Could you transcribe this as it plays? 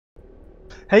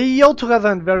Hey yo together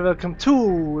and very welcome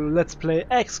to Let's Play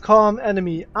XCOM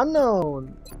Enemy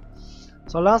Unknown.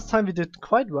 So last time we did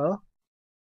quite well.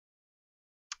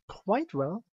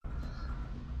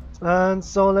 And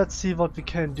so let's see what we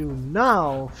can do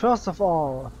now. First of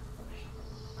all,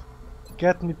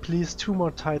 get me please 2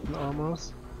 more Titan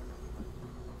armors.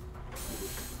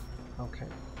 Okay.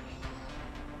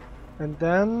 And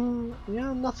then,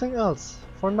 yeah, nothing else.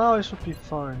 For now I should be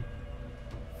fine.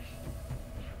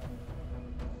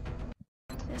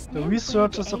 The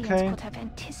research is okay. Could have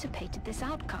anticipated this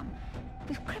outcome.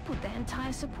 We've crippled their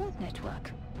entire support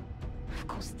network. Of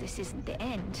course, this isn't the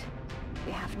end.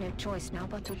 We have no choice now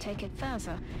but to take it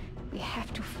further. We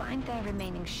have to find their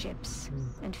remaining ships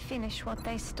and finish what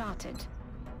they started.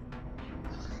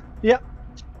 Yeah,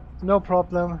 no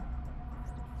problem.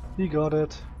 We got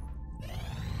it.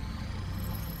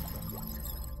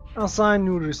 Assign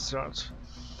new research.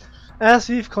 As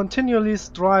we've continually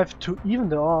strived to even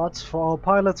the odds for our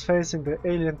pilots facing the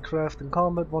alien craft in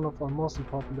combat, one of our most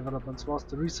important developments was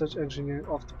the research engineering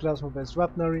of the plasma-based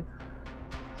weaponry.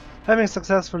 Having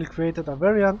successfully created a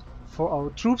variant for our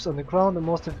troops on the ground, the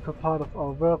most difficult part of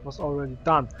our work was already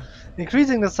done.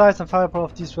 Increasing the size and firepower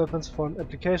of these weapons for an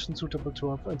application suitable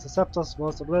to our interceptors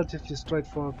was a relatively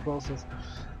straightforward process.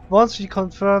 Once we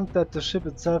confirmed that the ship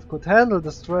itself could handle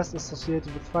the stress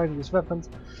associated with firing these weapons,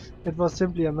 it was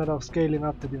simply a matter of scaling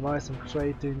up the device and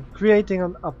creating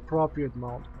an appropriate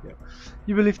mount. Yeah.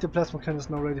 We believe the plasma cannon is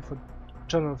now ready for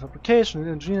general fabrication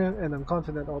and engineering, and I'm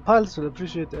confident our pilots will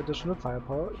appreciate the additional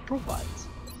firepower it provides.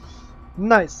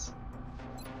 Nice!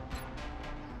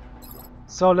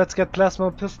 So let's get plasma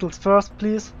pistols first,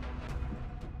 please.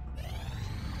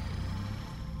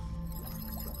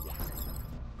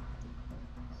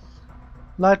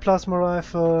 Light plasma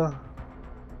rifle,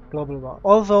 blah blah blah.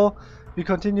 Although we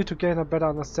continue to gain a better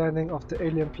understanding of the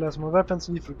alien plasma weapons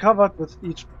we've recovered with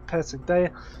each passing day,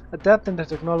 adapting the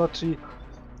technology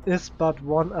is but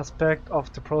one aspect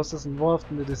of the process involved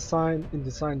in designing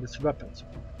these weapons.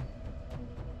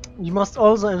 We must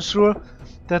also ensure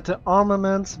that the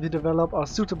armaments we develop are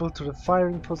suitable to the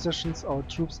firing positions our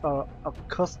troops are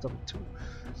accustomed to.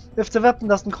 If the weapon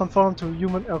doesn't conform to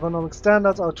human ergonomic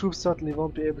standards, our troops certainly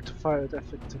won't be able to fire it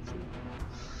effectively.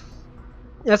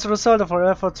 As a result of our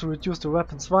efforts to reduce the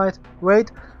weapon's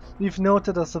weight, we've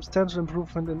noted a substantial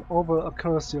improvement in overall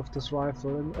accuracy of this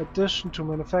rifle. In addition to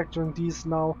manufacturing these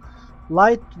now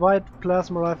lightweight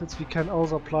plasma rifles, we can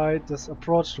also apply this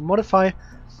approach to modify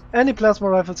any plasma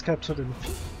rifles captured in the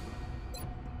field.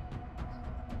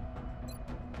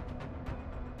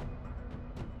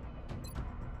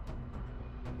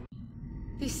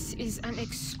 This is an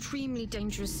extremely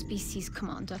dangerous species,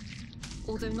 Commander.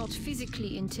 Although not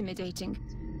physically intimidating,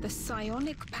 the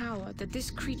psionic power that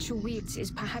this creature wields is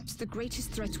perhaps the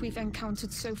greatest threat we've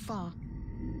encountered so far.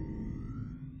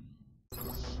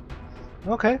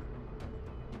 Okay.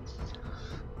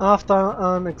 After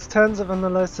an extensive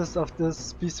analysis of this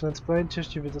specimen's brain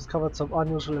tissue, we discovered some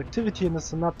unusual activity in the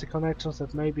synaptic connections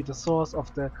that may be the source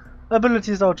of the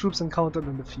abilities our troops encountered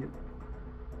in the field.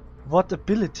 What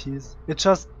abilities? It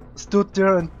just stood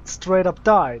there and straight up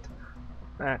died.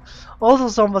 Also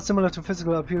somewhat similar to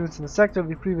physical appearance in the sector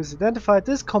we previously identified,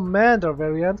 this commander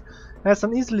variant has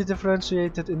an easily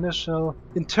differentiated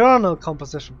internal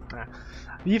composition.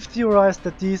 We've theorized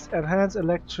that these enhanced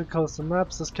electrical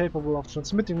synapses capable of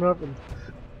transmitting nerve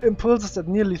impulses at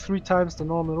nearly 3 times the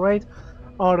normal rate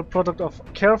are the product of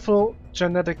careful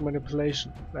genetic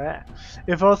manipulation.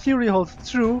 If our theory holds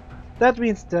true, that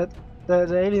means that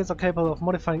the aliens are capable of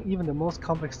modifying even the most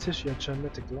complex tissue at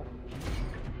genetic level.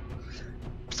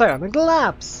 Psionic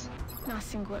labs!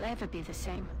 Nothing will ever be the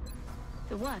same.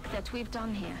 The work that we've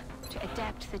done here to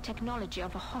adapt the technology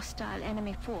of a hostile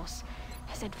enemy force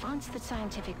has advanced the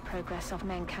scientific progress of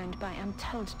mankind by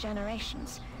untold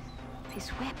generations.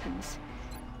 These weapons,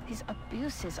 these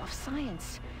abuses of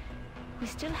science, we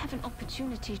still have an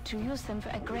opportunity to use them for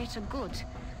a greater good.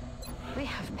 We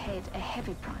have paid a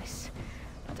heavy price,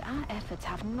 but our efforts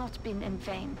have not been in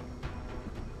vain.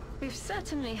 We've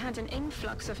certainly had an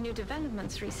influx of new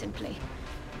developments recently.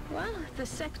 Well, the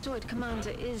sectoid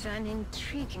commander is an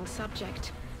intriguing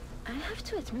subject. I have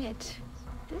to admit,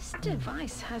 this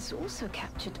device has also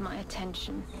captured my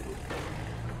attention.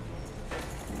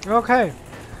 Okay.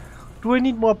 Do we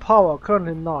need more power?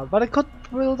 Currently not, but I could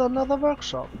build another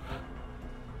workshop.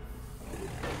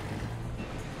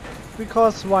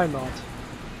 Because why not?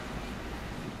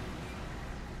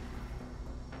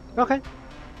 Okay.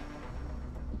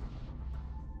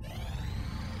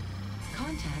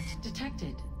 Contact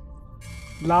detected.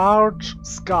 Large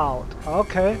scout.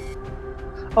 Okay.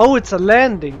 Oh, it's a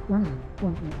landing.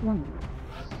 Ooh.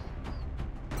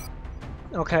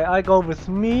 Okay, I go with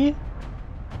me.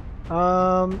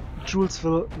 Jules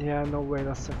will... Yeah, no, wait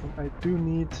a second. I do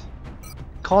need...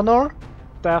 Connor,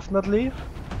 definitely.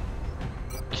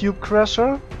 Cube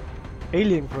Crusher.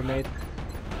 Alien Grenade.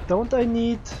 Don't I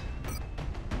need...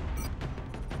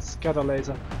 Scatter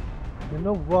Laser. You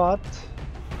know what?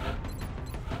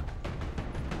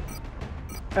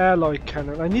 Alloy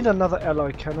Cannon. I need another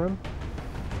Alloy Cannon.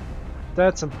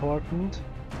 That's important.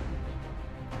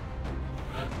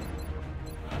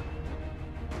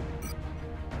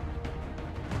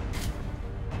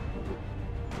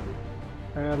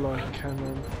 Alloy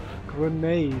Cannon.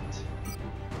 Grenade.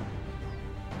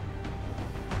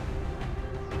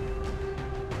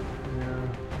 Yeah.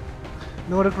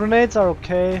 No, the grenades are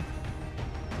okay.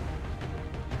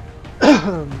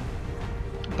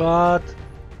 But...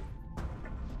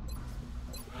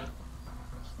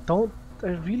 Don't I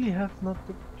really have not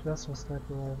the plasma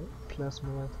sniper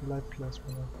rifle, light plasma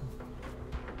rifle.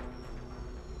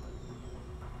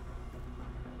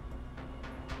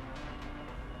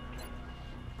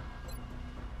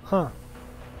 Huh.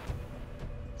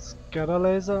 Scatter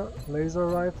laser, laser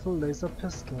rifle, laser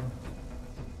pistol.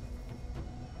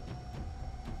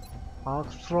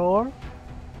 Arc thrower.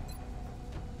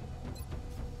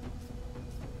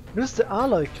 Where's the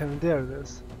alloy cannon? There it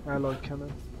is. Alloy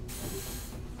cannon.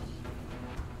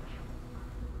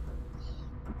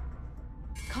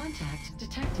 Contact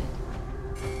detected.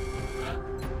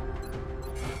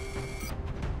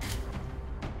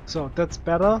 So that's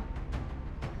better.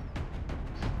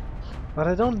 But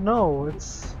I don't know,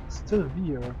 it's still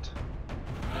weird.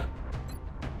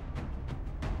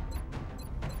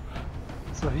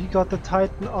 So he got the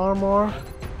Titan armor.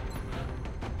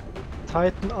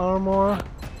 Titan armor.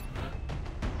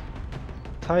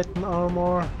 Titan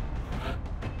armor.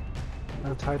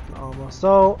 And Titan armor.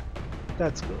 So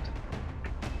that's good.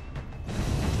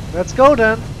 Let's go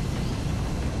then!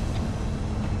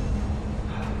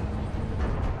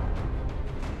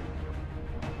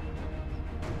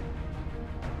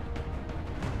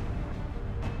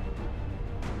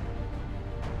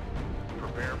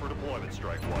 Prepare for deployment,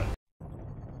 Strike One.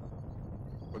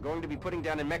 We're going to be putting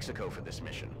down in Mexico for this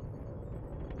mission.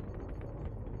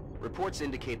 Reports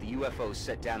indicate the UFO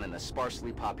set down in a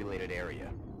sparsely populated area.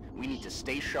 We need to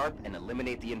stay sharp and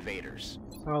eliminate the invaders.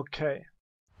 Okay.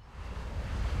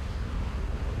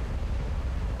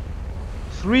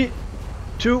 3,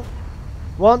 2,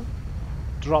 1.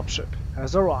 Dropship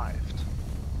has arrived.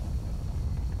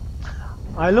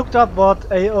 I looked up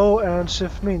what AO and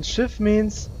SHIF means. SHIF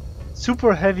means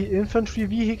Super Heavy Infantry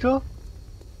Vehicle,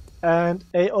 and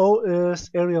AO is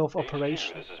Area of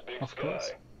Operation, This is Big of Sky.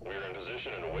 course. We are in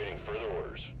position and awaiting further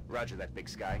orders. Roger that, Big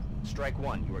Sky. Strike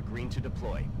One, you are green to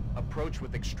deploy. Approach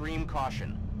with extreme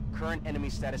caution. Current enemy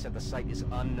status at the site is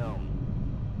unknown.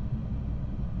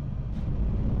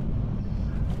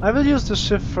 I will use the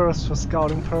SHIF first for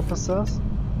scouting purposes.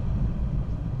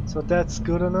 So that's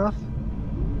good enough.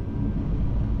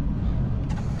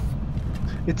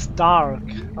 It's dark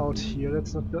out here,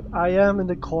 that's not good. I am in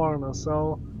the corner,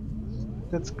 so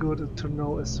that's good to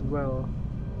know as well.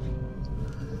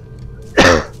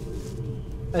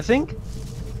 I think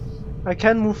I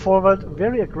can move forward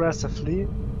very aggressively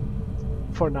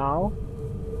for now.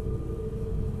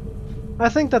 I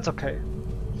think that's okay.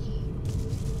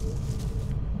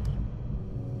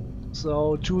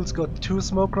 So Jules got 2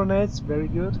 smoke grenades, very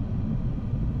good.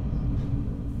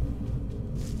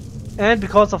 And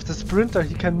because of the sprinter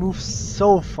he can move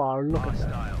so far, look at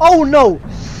that. Oh no!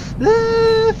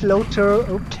 Floater,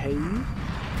 okay.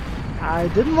 I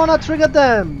didn't wanna trigger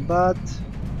them, but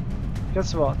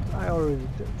guess what? I already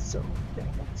did, so yeah,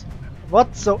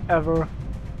 whatsoever.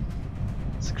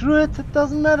 Screw it, it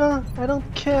doesn't matter, I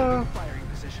don't care.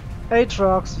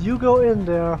 Aatrox, you go in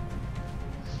there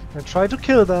and try to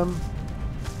kill them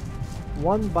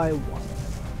one by one.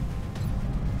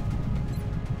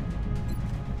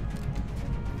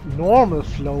 Normal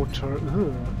floater,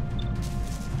 ugh.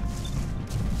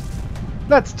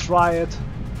 Let's try it.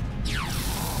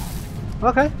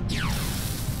 Okay.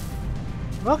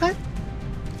 Okay.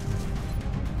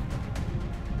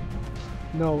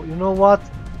 No, you know what?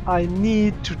 I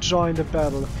need to join the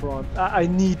battlefront. I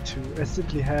need to. I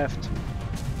simply have to.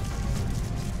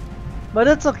 But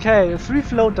it's okay. A 3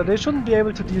 floater, they shouldn't be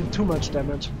able to deal too much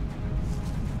damage.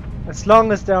 As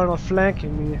long as they are not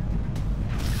flanking me.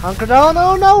 Hunker down,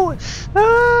 oh no!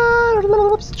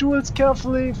 Ah, Jules,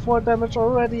 carefully, 4 damage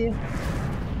already.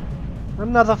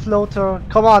 Another floater,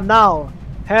 come on now!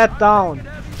 Head down!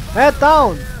 Head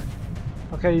down!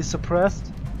 Okay, he's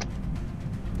suppressed.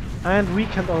 And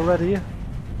weakened already.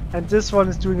 And this one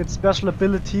is doing its special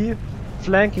ability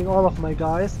flanking all of my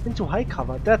guys into high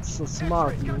cover. That's a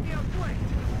smart move.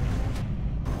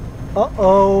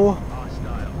 Uh-oh.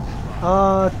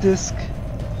 Disc.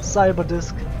 Cyber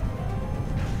disc.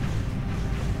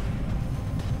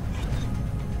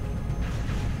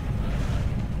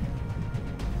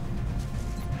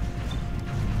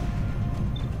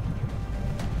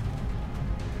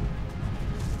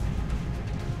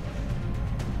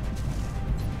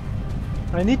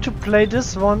 I need to play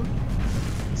this one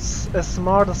as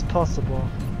smart as possible.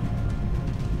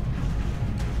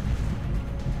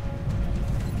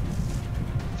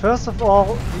 First of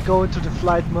all, we go into the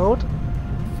flight mode.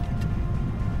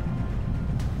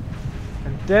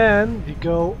 And then we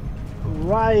go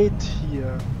right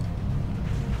here.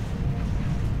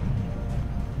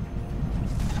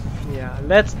 Yeah,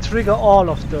 let's trigger all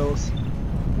of those.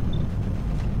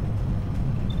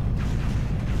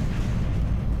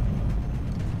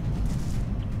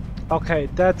 Okay,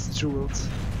 that's Jules.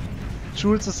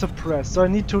 Jules is suppressed, so I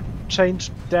need to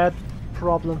change that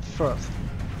problem first.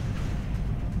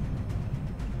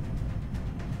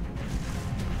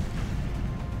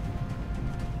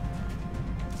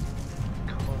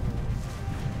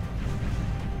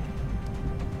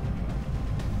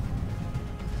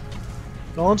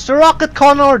 Launch the rocket,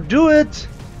 Connor! Do it!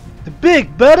 The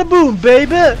big bada boom,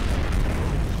 baby!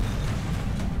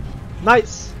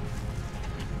 Nice!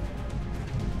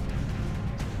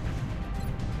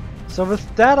 So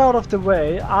with that out of the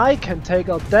way, I can take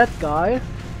out that guy.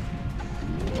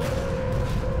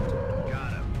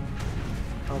 Got him.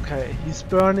 Okay, he's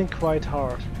burning quite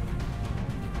hard.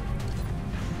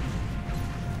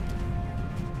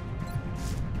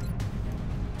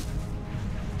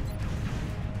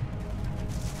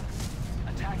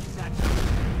 Attack is active.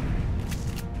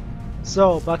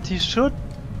 So, but he should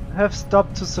have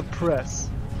stopped to suppress.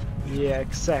 Yeah,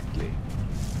 exactly.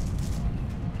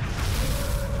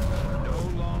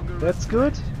 That's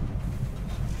good.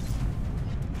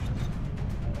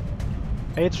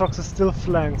 Aatrox is still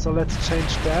flanked, so let's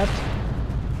change that.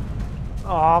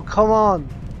 Oh, come on!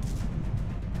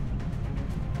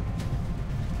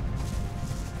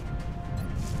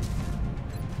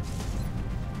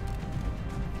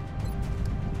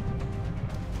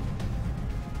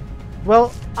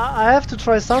 Well, I have to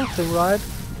try something, right?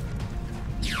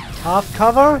 Half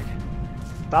cover?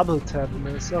 Double tap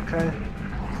miss, okay.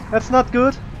 That's not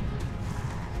good.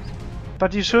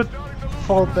 But you should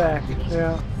fall back,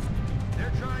 yeah.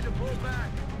 They're trying to pull back.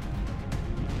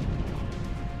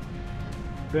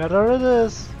 Better it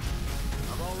is.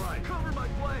 I'm alright. Cover my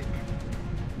flank.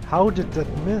 How did that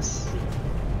miss?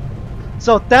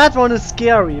 So that one is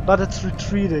scary, but it's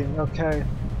retreating, okay.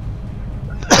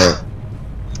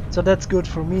 So that's good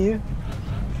for me.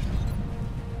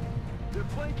 They're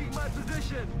flanking my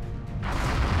position.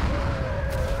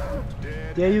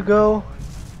 There you go.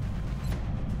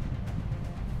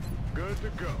 Good to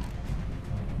go.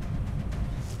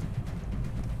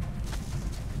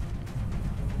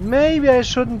 Maybe I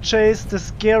shouldn't chase the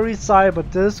scary cyber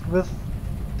disc with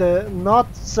the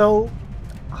not so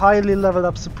highly leveled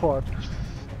up support.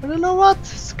 But you know what?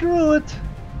 Screw it.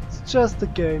 It's just a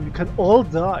game. You can all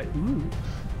die. Ooh.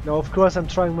 Now of course I'm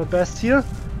trying my best here.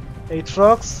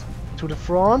 Aatrox to the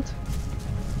front.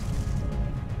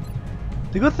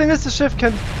 The good thing is the shift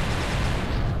can...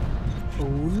 Oh,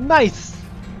 nice!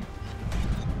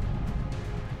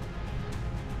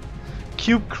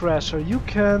 Cube Crasher, you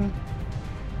can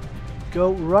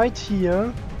go right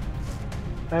here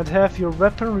and have your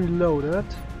weapon reloaded.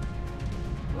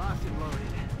 Locked and loaded.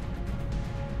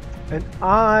 And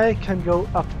I can go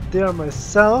up there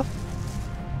myself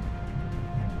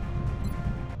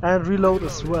and reload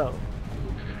as well.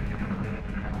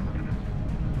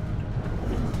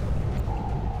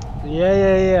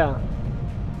 Yeah.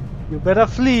 You better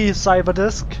flee,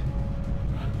 Cyberdisk.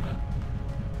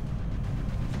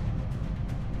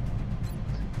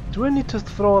 Do I need to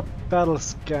throw a battle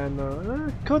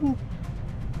scanner? Couldn't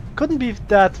be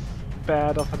that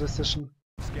bad of a decision.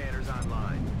 Scanners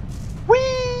online.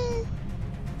 Whee!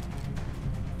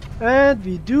 And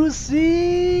we do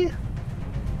see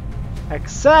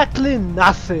exactly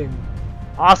nothing.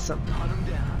 Awesome. Hunt 'em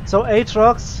down. So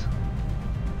Aatrox,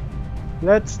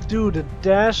 let's do the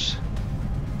dash.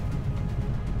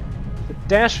 The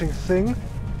dashing thing.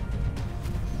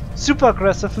 Super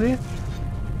aggressively.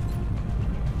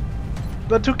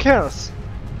 But who cares?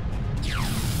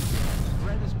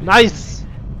 Nice!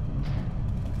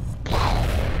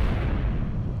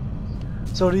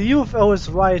 So the UFO is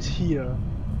right here.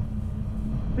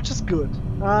 Which is good.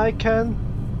 I can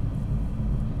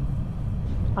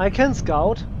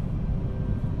scout.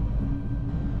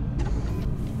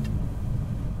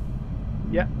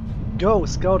 Yeah, go,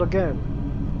 scout again.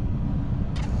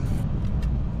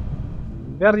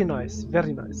 Very nice,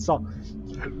 very nice. So,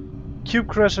 Cube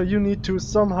Crasher, you need to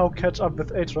somehow catch up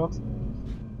with Aatrox.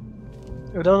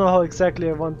 I don't know how exactly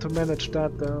I want to manage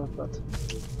that there, but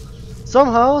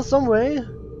somehow, some way,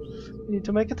 we need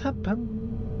to make it happen.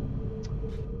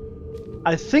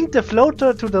 I think the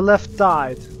floater to the left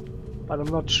died, but I'm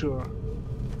not sure.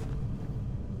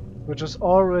 Which is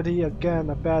already, again,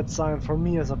 a bad sign for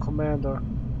me as a commander.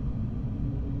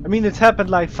 I mean, it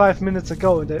happened like 5 minutes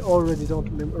ago and I already don't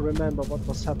remember what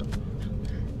was happening.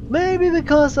 Maybe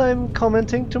because I'm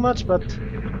commenting too much, but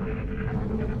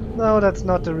no, that's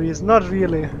not the reason. Not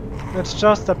really. It's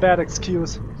just a bad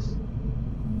excuse.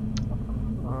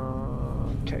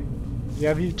 Okay.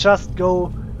 Yeah, we just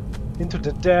go into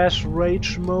the dash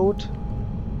rage mode.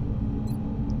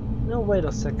 No, wait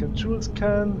a second. Jules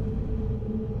can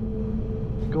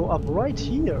go up right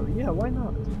here. Yeah, why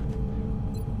not?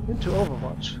 Into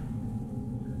Overwatch.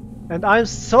 And I'm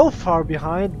so far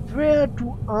behind. Where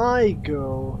do I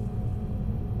go?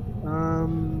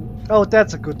 Oh,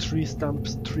 that's a good trees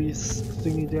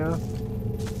thingy there.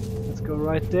 Let's go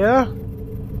right there.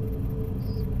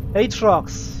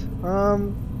 Aatrox,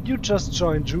 you just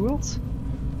joined Jules.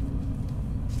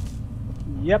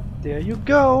 Yep, there you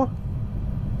go.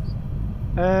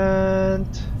 And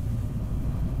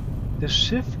the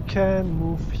ship can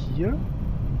move here.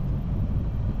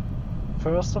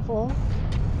 First of all.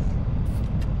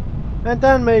 And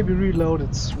then maybe reload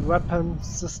its weapon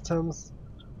systems.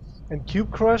 And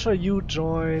Cube Crusher, you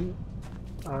join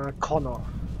Connor.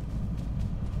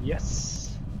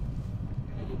 Yes.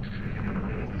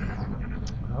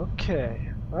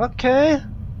 Okay. Okay.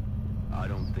 I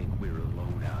don't think we're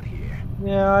alone out here.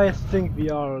 Yeah, I think we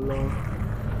are alone.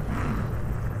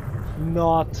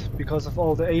 Not because of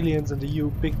all the aliens and the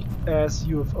big ass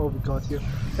UFO we got here.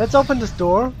 Let's open this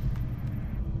door.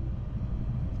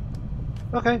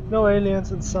 Okay, no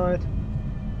aliens inside.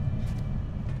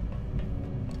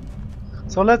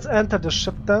 So let's enter the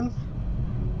ship then.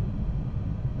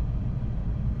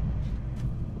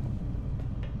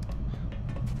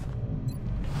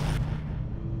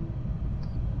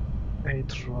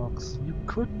 Aatrox, you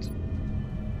could...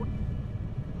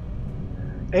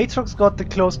 Aatrox got the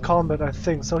close combat, I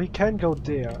think, so he can go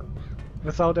there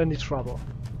without any trouble.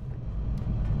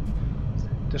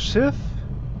 The ship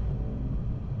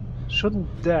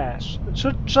shouldn't dash. It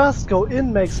should just go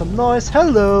in, make some noise.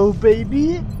 Hello,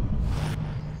 baby!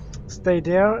 Stay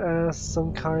there as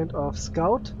some kind of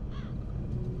scout.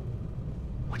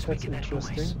 That's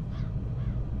interesting.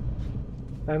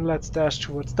 And let's dash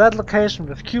towards that location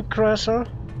with Cube Crasher.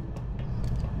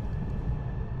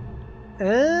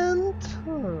 And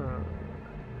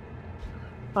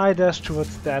I dash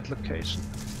towards that location.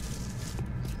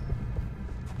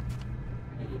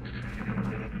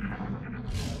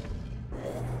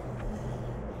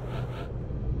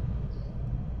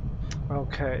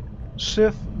 Okay,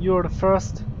 Shiv, you're the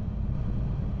first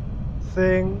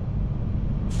thing.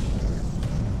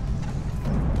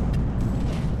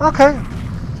 Okay,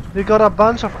 we got a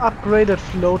bunch of upgraded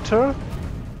floater.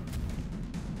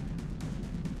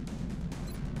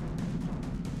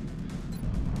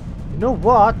 You know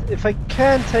what? If I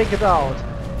can take it out,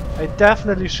 I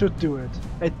definitely should do it.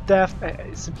 I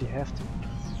simply have to.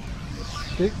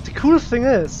 The cool thing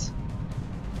is,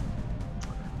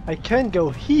 I can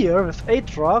go here with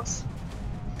Aatrox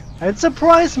and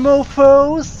surprise,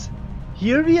 mofos!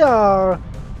 Here we are!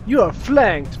 You are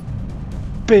flanked,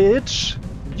 bitch!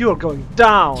 You are going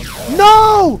down!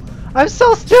 No! I'm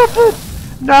so stupid!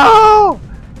 No!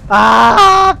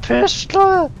 Ah,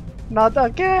 pistol! Not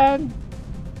again!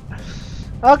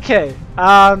 Okay,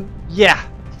 yeah.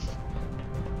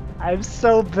 I'm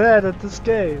so bad at this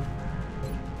game.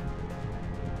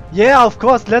 Yeah, of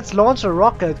course, let's launch a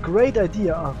rocket. Great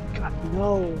idea. Oh god,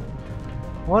 no.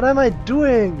 What am I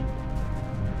doing?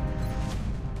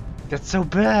 That's so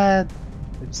bad.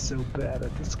 I'm so bad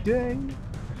at this game.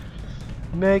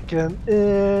 Making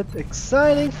it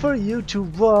exciting for you to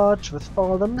watch with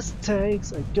all the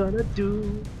mistakes I'm gonna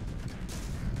do.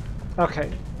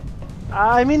 Okay.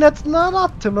 I mean, that's not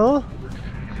optimal.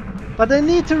 But I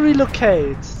need to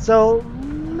relocate. So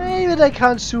maybe they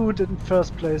can't shoot in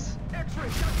first place.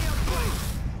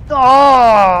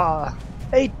 Oh!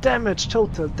 8 damage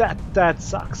total. That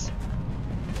sucks.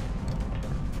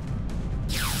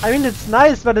 I mean, it's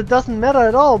nice, but it doesn't matter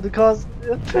at all because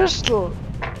a pistol.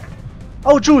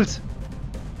 Oh, Jules!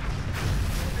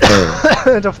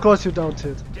 And of course you don't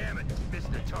hit. Damn it,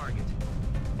 missed the target.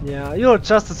 Yeah, you're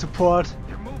just a support.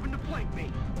 They're moving to flank me.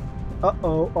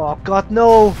 Uh-oh. Oh god,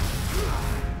 no!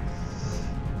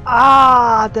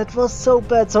 Ah, that was so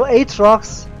bad. So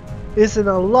Aatrox is in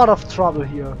a lot of trouble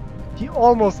here. He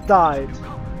almost died.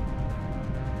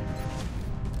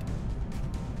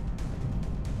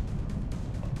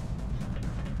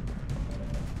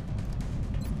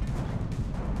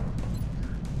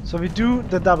 So we do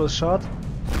the double shot.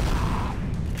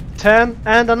 10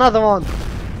 and another one.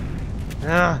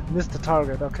 Ah, missed the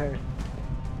target, okay.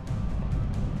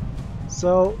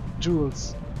 So,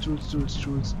 Jules,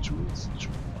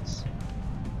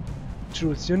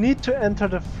 you need to enter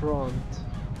the front.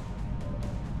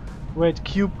 Wait,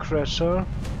 Cube Crusher.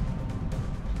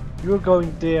 You're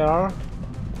going there.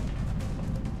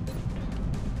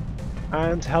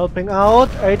 And helping out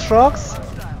Aatrox,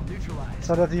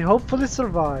 so that he hopefully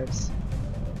survives.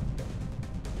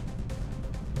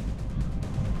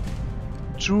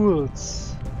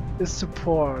 Jules is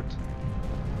support.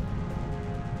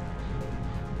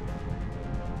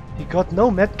 He got no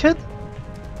medkit?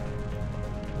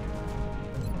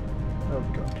 Oh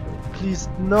god, please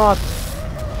not.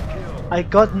 I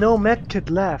got no medkit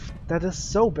left. That is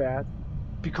so bad.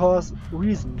 Because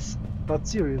reasons. But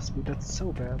seriously, that's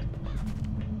so bad.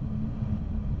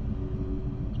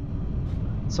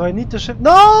 So I need to shift.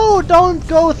 No! Don't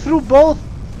go through both!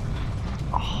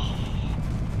 Oh.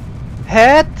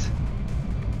 Head!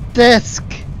 Desk!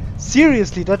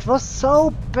 Seriously, that was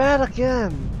so bad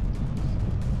again!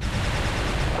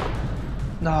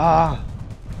 Nah.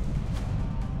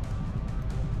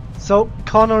 So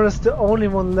Connor is the only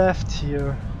one left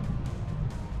here.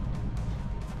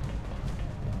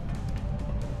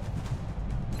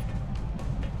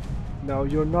 No,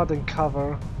 you're not in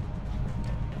cover.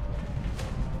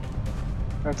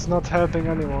 That's not helping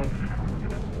anyone.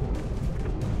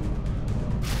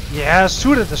 Yeah,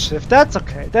 shoot at the shift. That's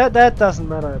okay. That doesn't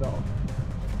matter at all.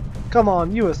 Come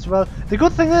on, you as well. The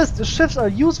good thing is the shifts are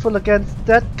useful against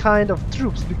that kind of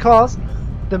troops because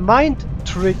the mind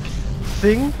trick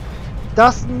thing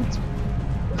doesn't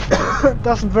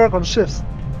doesn't work on shifts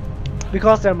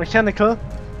because they're mechanical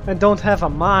and don't have a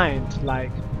mind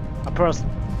like a person.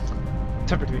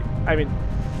 Typically, I mean,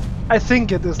 I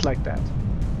think it is like that.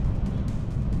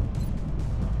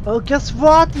 Oh, guess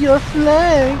what? You're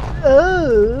flanked!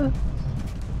 Oh!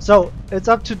 So, it's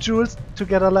up to Jules to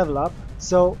get a level up.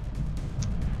 So,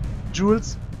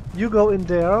 Jules, you go in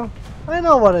there. I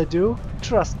know what I do.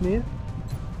 Trust me.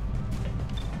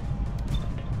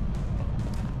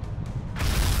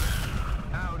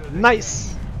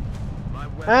 Nice!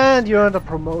 And you earned a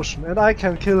promotion. And I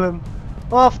can kill him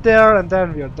off there and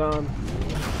then we are done.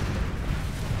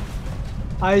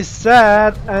 I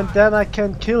said, and then I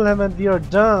can kill him and we are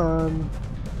done.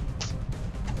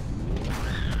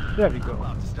 There we go.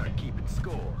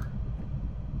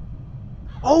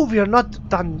 Oh, we are not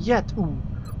done yet. Ooh.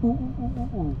 Ooh, ooh, ooh,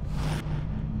 ooh.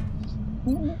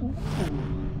 Ooh, ooh, ooh, ooh.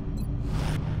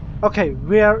 Okay,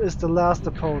 where is the last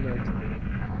opponent?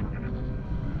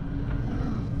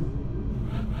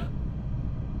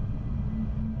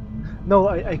 No,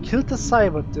 I killed the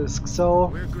cyber disc,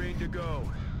 so We're green to go.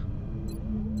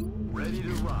 Ready to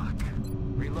rock.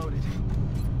 Reloaded.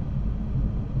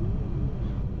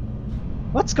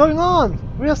 what's going on?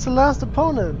 Where's the last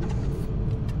opponent?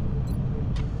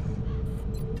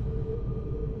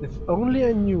 If only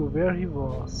I knew where he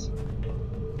was.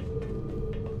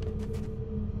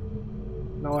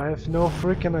 No, I have no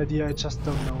freaking idea, I just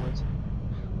don't know it.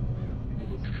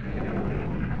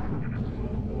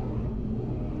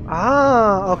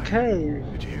 Ah, okay.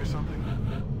 Did you hear something?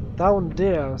 Down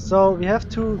there. So we have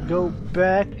to go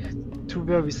back to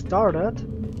where we started.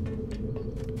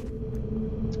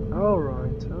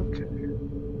 Alright, okay.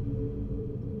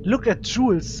 Look at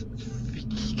Jules.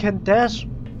 He can dash.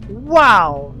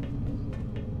 Wow!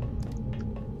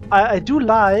 I do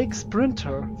like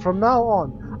Sprinter from now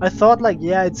on. I thought like,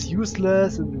 yeah, it's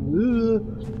useless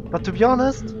and but to be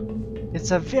honest,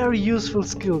 it's a very useful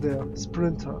skill there,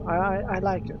 Sprinter. I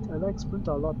like it. I like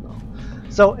Sprinter a lot now.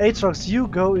 So Aatrox, you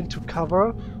go into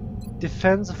cover,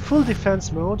 defense, full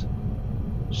defense mode,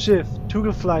 shift,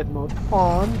 toggle flight mode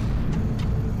on,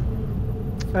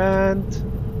 and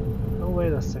oh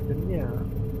wait a second, yeah.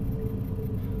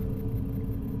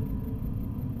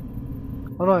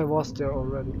 Oh no, I was there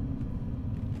already.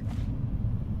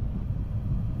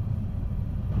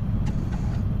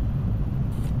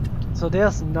 So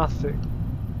there's nothing.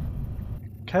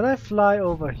 Can I fly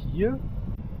over here?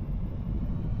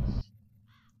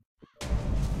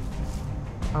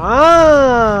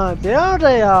 Ah, there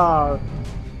they are!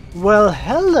 Well,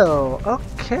 hello,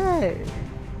 okay.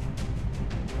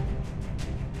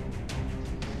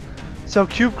 So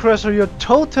Cube Crusher, you're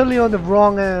totally on the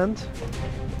wrong end.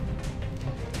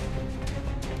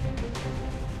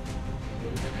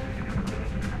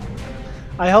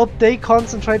 I hope they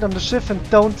concentrate on the ship and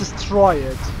don't destroy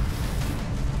it.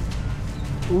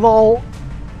 Lol.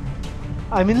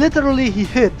 I mean, literally he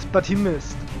hit, but he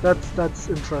missed. That's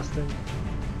interesting.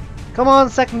 Come on,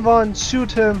 second one,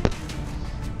 shoot him.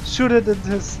 Shoot it in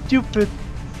his stupid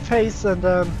face and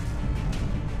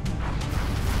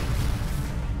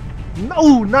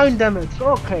no, 9 damage.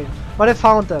 Okay, but I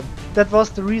found them. That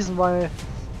was the reason why I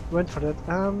went for that.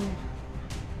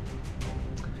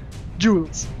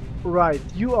 Jules, right?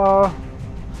 You are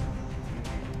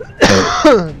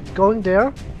going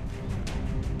there.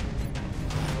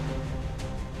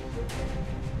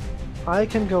 I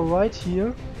can go right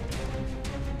here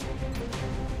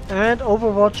and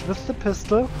overwatch with the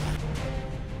pistol.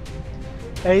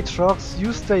 Aatrox,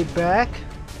 you stay back.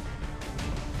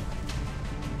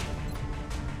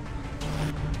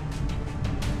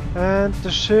 And the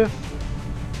ship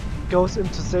goes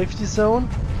into safety zone.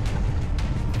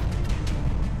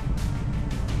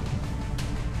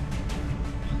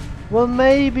 Well,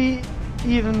 maybe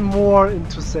even more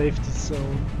into safety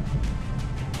zone.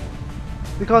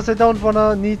 Because I don't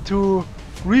wanna need to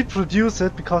reproduce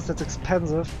it because that's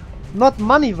expensive. Not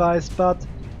money wise, but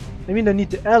I mean I need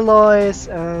the alloys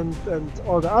and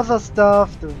all the other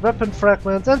stuff, the weapon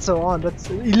fragments and so on. That's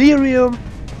Illyrium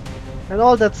and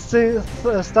all that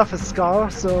stuff is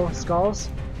scars.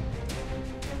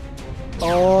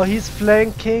 Oh, he's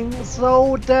flanking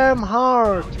so damn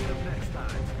hard.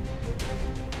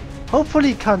 Hopefully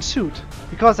he can't shoot,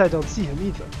 because I don't see him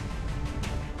either.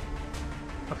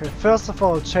 Okay, first of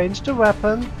all, change the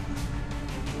weapon.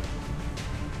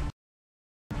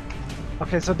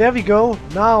 Okay, so there we go.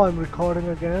 Now I'm recording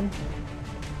again.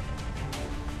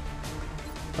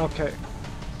 Okay.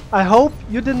 I hope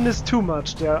you didn't miss too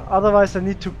much there, otherwise I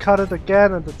need to cut it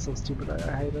again and it's so stupid,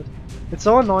 I hate it. It's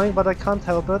so annoying, but I can't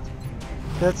help it.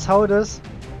 That's how it is.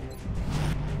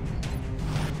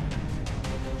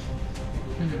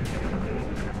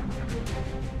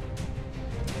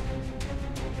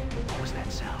 What was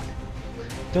that sound?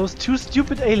 Those two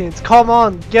stupid aliens, come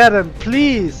on, get them,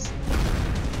 please!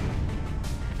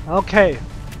 Okay.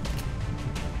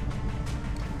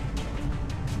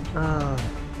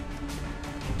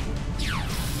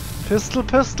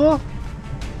 Pistol.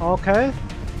 Okay.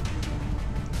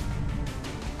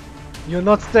 You're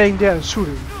not staying there and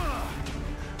shooting.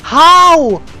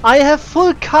 How? I have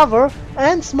full cover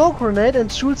and smoke grenade and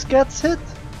Jules gets hit.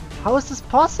 How is this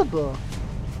possible?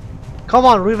 Come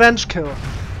on, revenge kill.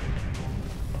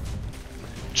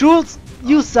 Jules,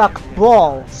 you suck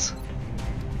balls.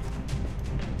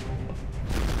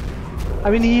 I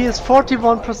mean, he has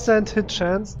 41% hit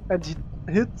chance and he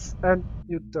hits and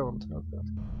you don't have that.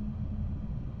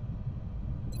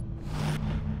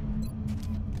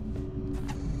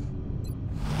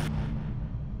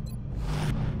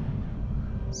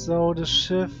 So the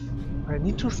shift... I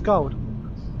need to scout.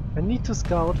 I need to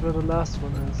scout where the last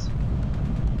one is.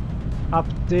 Up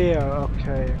there,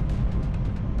 okay.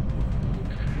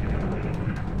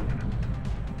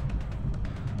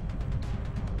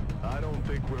 I don't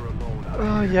think we're alone.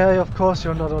 Oh yeah, of course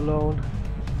you're not alone.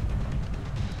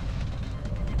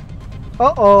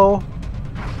 Uh-oh!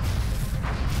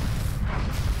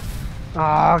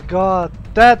 Ah, god.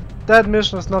 That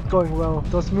mission is not going well.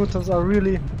 Those mutants are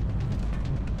really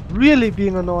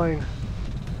being annoying.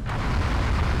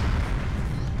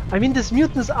 I mean, this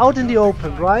mutant is out in the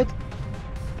open, right?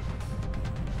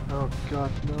 Oh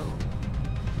god, no.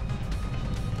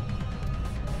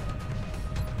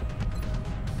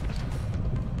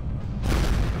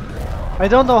 I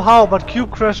don't know how, but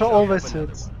Cube Crusher always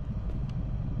hits.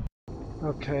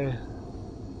 Okay.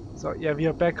 So yeah, we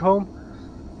are back home.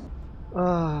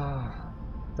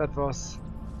 That was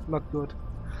not good.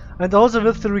 And also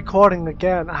with the recording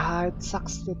again. It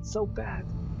sucks, it's so bad.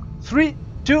 3,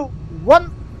 2,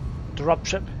 1!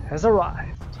 Dropship has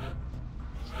arrived.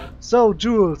 So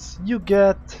Jules, you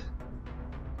get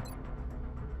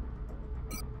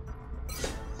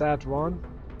that one.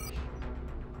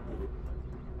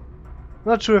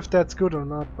 Not sure if that's good or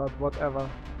not, but whatever.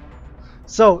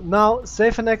 So now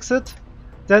save and exit.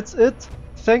 That's it.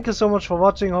 Thank you so much for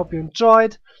watching. Hope you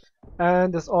enjoyed.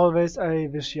 And as always, I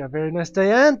wish you a very nice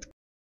day and